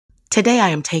Today, I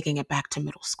am taking it back to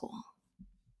middle school,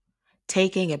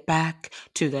 taking it back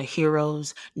to the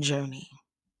hero's journey.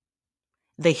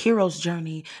 The hero's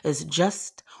journey is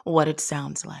just what it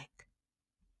sounds like.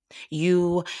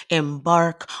 You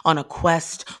embark on a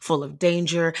quest full of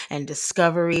danger and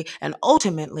discovery and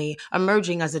ultimately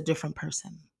emerging as a different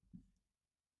person.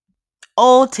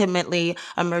 Ultimately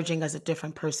emerging as a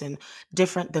different person,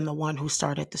 different than the one who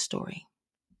started the story.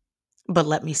 But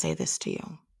let me say this to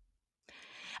you.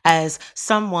 As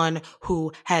someone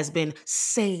who has been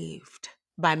saved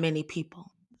by many people,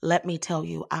 let me tell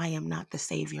you, I am not the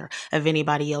savior of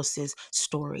anybody else's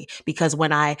story. Because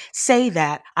when I say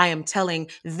that, I am telling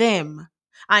them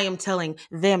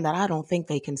that I don't think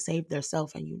they can save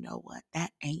themselves. And you know what?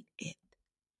 That ain't it.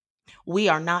 We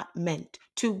are not meant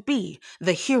to be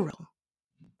the hero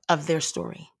of their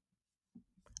story.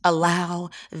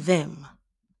 Allow them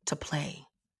to play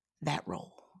that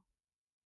role.